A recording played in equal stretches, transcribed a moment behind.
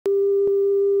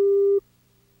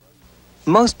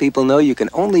Most people know you can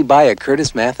only buy a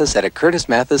Curtis Mathis at a Curtis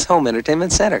Mathis Home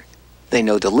Entertainment Center. They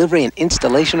know delivery and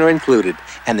installation are included,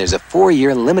 and there's a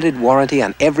 4-year limited warranty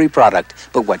on every product.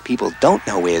 But what people don't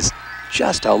know is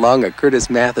just how long a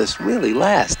Curtis Mathis really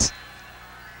lasts.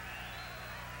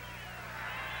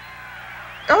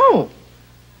 Oh,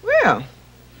 well,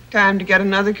 time to get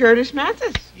another Curtis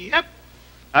Mathis. Yep.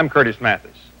 I'm Curtis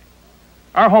Mathis.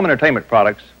 Our home entertainment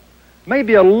products may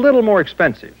be a little more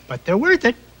expensive, but they're worth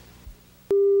it.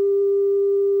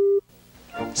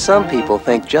 Some people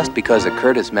think just because a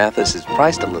Curtis Mathis is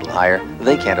priced a little higher,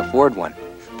 they can't afford one.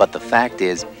 But the fact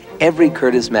is, every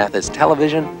Curtis Mathis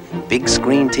television, big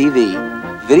screen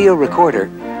TV, video recorder,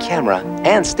 camera,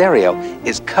 and stereo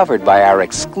is covered by our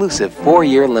exclusive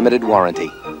 4-year limited warranty.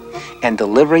 And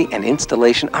delivery and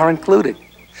installation are included.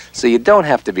 So you don't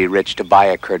have to be rich to buy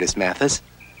a Curtis Mathis,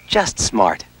 just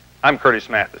smart. I'm Curtis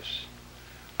Mathis.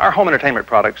 Our home entertainment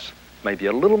products may be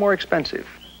a little more expensive,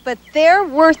 but they're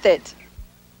worth it.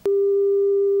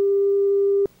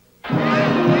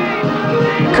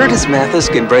 Curtis Mathis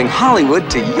can bring Hollywood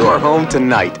to your home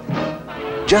tonight.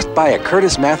 Just buy a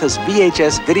Curtis Mathis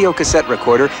VHS video cassette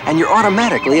recorder and you're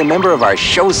automatically a member of our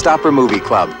Showstopper Movie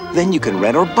Club. Then you can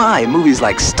rent or buy movies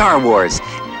like Star Wars,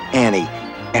 Annie,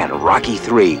 and Rocky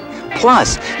III.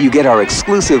 Plus, you get our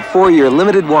exclusive 4-year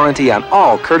limited warranty on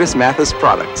all Curtis Mathis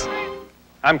products.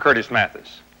 I'm Curtis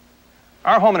Mathis.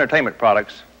 Our home entertainment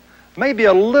products may be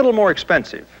a little more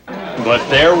expensive, but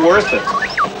they're worth it.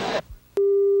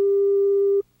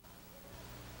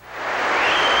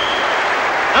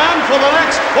 And for the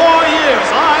next 4 years,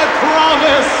 I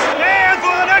promise. And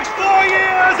for the next 4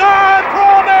 years, I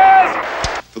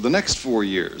promise. For the next 4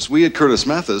 years, we at Curtis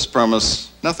Mathis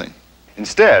promise nothing.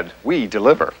 Instead, we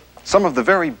deliver some of the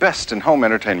very best in home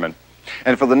entertainment.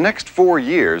 And for the next 4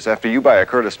 years after you buy a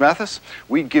Curtis Mathis,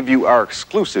 we give you our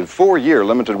exclusive 4-year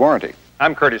limited warranty.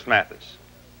 I'm Curtis Mathis.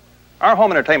 Our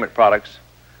home entertainment products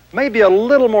may be a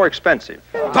little more expensive,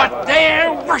 but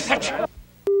they're worth it.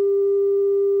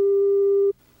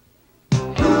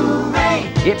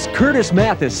 It's Curtis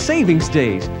Mathis Savings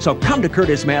Days, so come to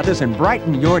Curtis Mathis and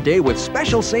brighten your day with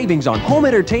special savings on home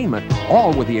entertainment,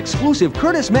 all with the exclusive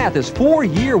Curtis Mathis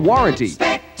 4-year warranty.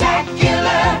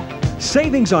 Spectacular!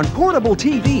 Savings on portable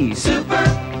TVs.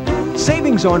 Super!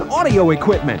 Savings on audio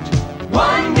equipment.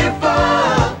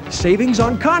 Wonderful! Savings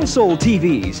on console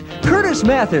TVs. Curtis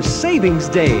Mathis Savings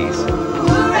Days.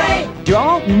 Hooray!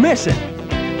 Don't miss it!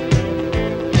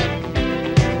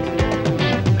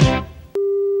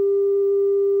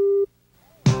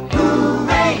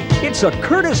 It's a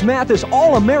Curtis Mathis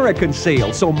All-American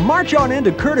sale, so march on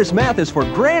into Curtis Mathis for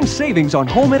grand savings on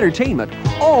home entertainment,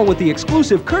 all with the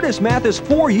exclusive Curtis Mathis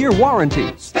 4-year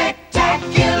warranty.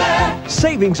 Spectacular!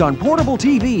 Savings on portable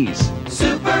TVs.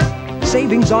 Super!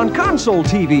 Savings on console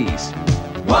TVs.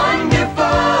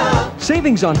 Wonderful!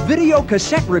 Savings on video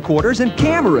cassette recorders and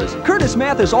cameras. Curtis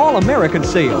Mathis All-American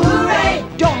sale. Hooray!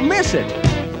 Don't miss it!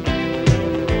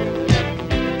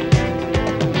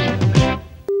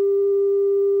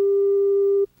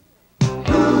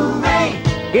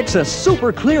 It's a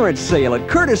super clearance sale at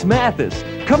Curtis Mathis.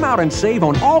 Come out and save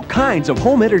on all kinds of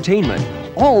home entertainment,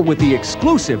 all with the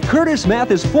exclusive Curtis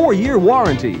Mathis 4-year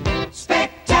warranty.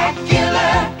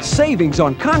 Spectacular! Savings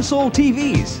on console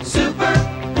TVs.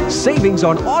 Super! Savings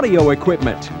on audio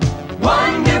equipment.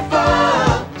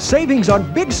 Wonderful! Savings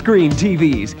on big screen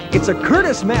TVs. It's a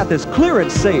Curtis Mathis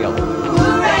clearance sale.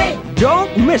 Hooray!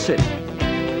 Don't miss it!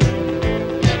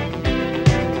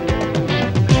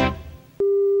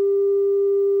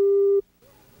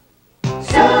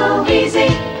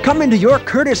 Come into your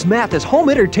Curtis Mathis Home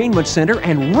Entertainment Center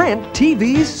and rent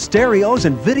TVs, stereos,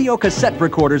 and video cassette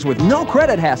recorders with no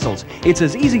credit hassles. It's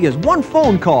as easy as one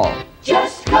phone call.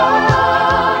 Just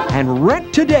call. And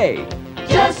rent today.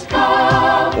 Just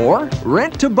call. Or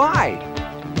rent to buy.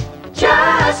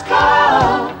 Just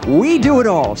call. We do it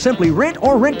all. Simply rent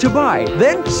or rent to buy.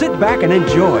 Then sit back and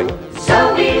enjoy.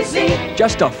 So easy.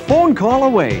 Just a phone call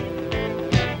away.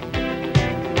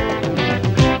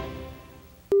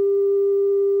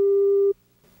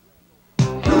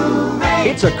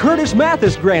 It's a Curtis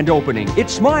Mathis grand opening.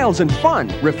 It's smiles and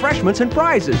fun, refreshments and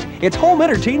prizes. It's home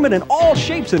entertainment in all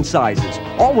shapes and sizes,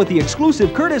 all with the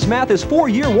exclusive Curtis Mathis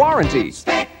 4-year warranty.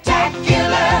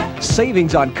 Spectacular!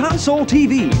 Savings on console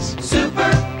TVs.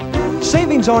 Super!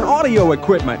 Savings on audio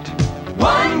equipment.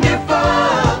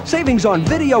 Wonderful! Savings on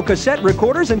video cassette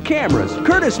recorders and cameras.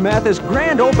 Curtis Mathis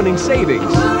grand opening savings.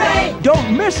 Hooray!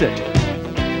 Don't miss it!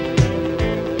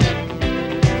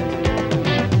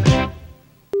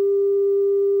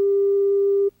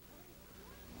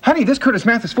 Honey, this Curtis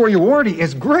Mathis 4-year warranty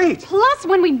is great. Plus,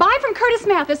 when we buy from Curtis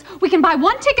Mathis, we can buy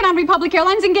one ticket on Republic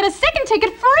Airlines and get a second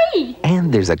ticket free.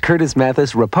 And there's a Curtis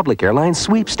Mathis Republic Airlines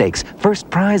sweepstakes. First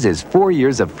prize is 4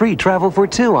 years of free travel for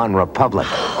 2 on Republic.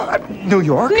 New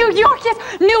York? New York,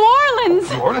 yes. New Orleans.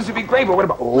 New Orleans would be great, but what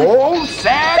about... Oh,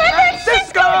 San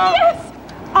Francisco! Yes.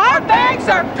 Our bags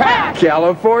are packed.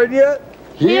 California?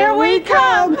 Here we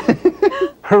come.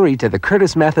 Hurry to the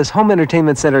Curtis Mathis Home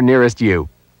Entertainment Center nearest you.